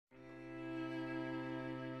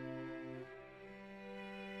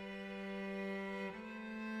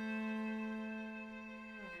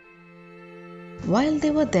While they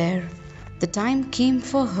were there, the time came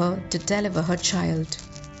for her to deliver her child.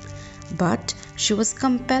 But she was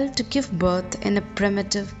compelled to give birth in a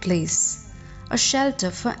primitive place, a shelter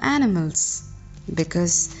for animals,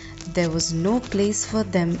 because there was no place for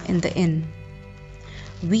them in the inn.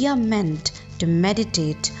 We are meant to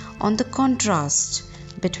meditate on the contrast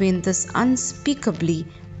between this unspeakably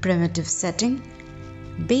primitive setting,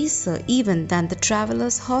 baser even than the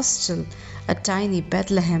traveller's hostel at tiny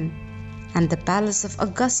Bethlehem, and the palace of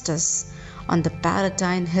Augustus on the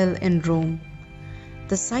Palatine Hill in Rome,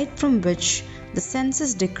 the site from which the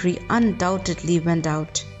census decree undoubtedly went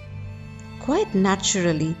out. Quite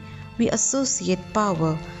naturally, we associate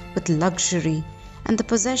power with luxury and the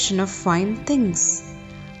possession of fine things.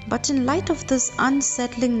 But in light of this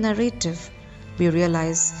unsettling narrative, we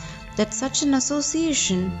realize that such an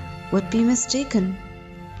association would be mistaken.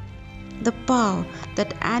 The power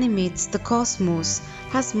that animates the cosmos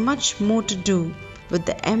has much more to do with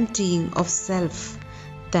the emptying of self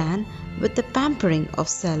than with the pampering of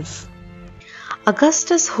self.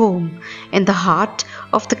 Augustus' home in the heart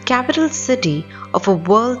of the capital city of a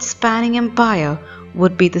world-spanning empire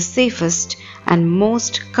would be the safest and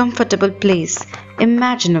most comfortable place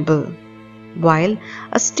imaginable, while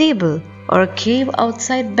a stable or a cave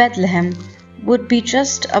outside Bethlehem would be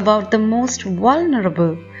just about the most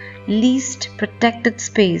vulnerable, least protected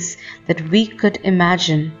space that we could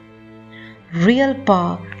imagine. Real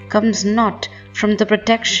power comes not from the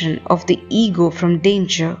protection of the ego from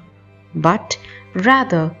danger, but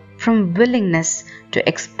rather from willingness to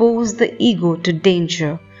expose the ego to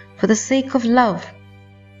danger for the sake of love.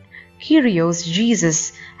 Kyrios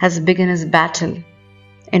Jesus has begun his battle.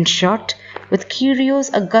 In short, with Kyrios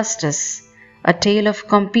Augustus, a tale of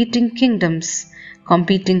competing kingdoms,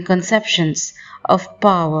 competing conceptions of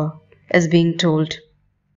power is being told.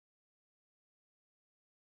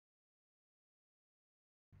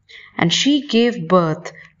 And she gave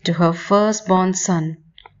birth to her firstborn son,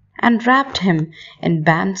 and wrapped him in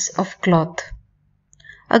bands of cloth.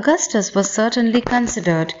 Augustus was certainly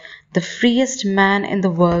considered the freest man in the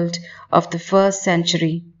world of the first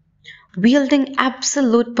century, wielding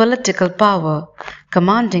absolute political power,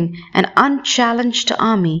 commanding an unchallenged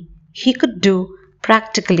army. He could do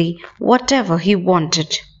practically whatever he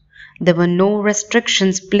wanted. There were no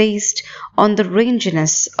restrictions placed on the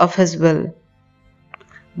ranginess of his will.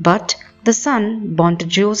 But the son born to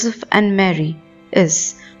Joseph and Mary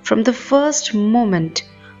is, from the first moment,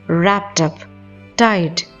 wrapped up,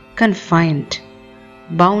 tied, confined,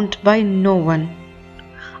 bound by no one.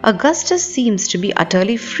 Augustus seems to be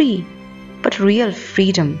utterly free, but real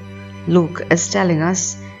freedom, Luke is telling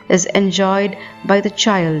us, is enjoyed by the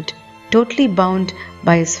child, totally bound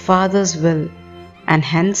by his father's will, and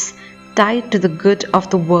hence tied to the good of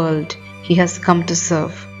the world he has come to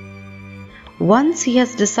serve. Once he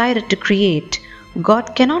has decided to create,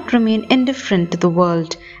 God cannot remain indifferent to the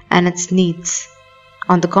world and its needs.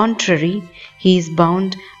 On the contrary, he is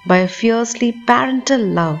bound by a fiercely parental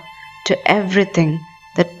love to everything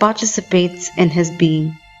that participates in his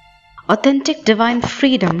being. Authentic divine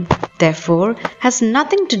freedom, therefore, has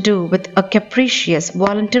nothing to do with a capricious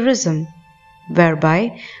voluntarism,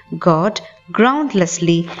 whereby God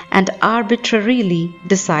groundlessly and arbitrarily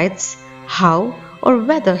decides how or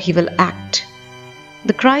whether he will act.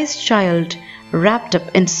 The Christ child, wrapped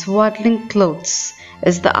up in swaddling clothes,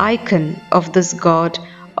 is the icon of this God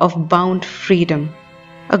of bound freedom,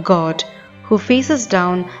 a God who faces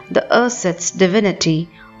down the Urset's divinity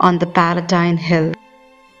on the Palatine Hill.